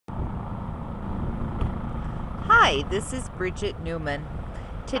Hi, this is Bridget Newman.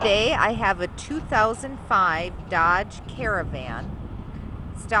 Today I have a 2005 Dodge Caravan,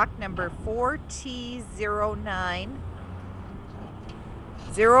 stock number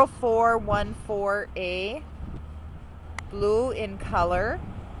 4T090414A, blue in color.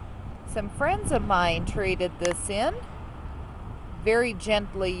 Some friends of mine traded this in. Very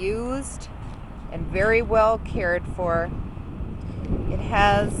gently used and very well cared for. It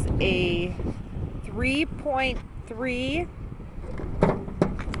has a 3.3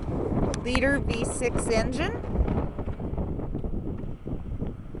 liter V6 engine.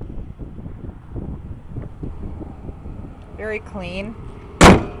 Very clean.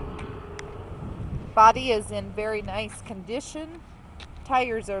 Body is in very nice condition.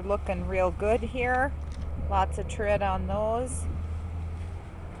 Tires are looking real good here. Lots of tread on those.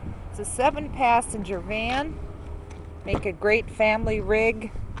 It's a 7-passenger van. Make a great family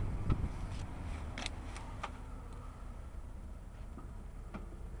rig.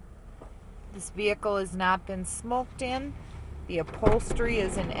 This vehicle has not been smoked in. The upholstery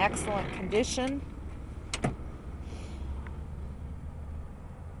is in excellent condition.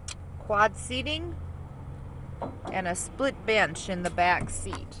 Quad seating and a split bench in the back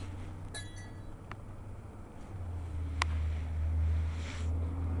seat.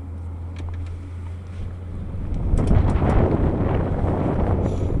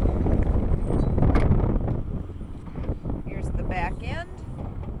 Here's the back end.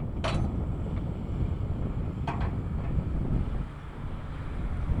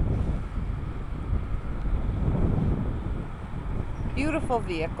 Beautiful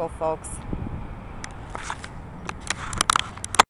vehicle, folks.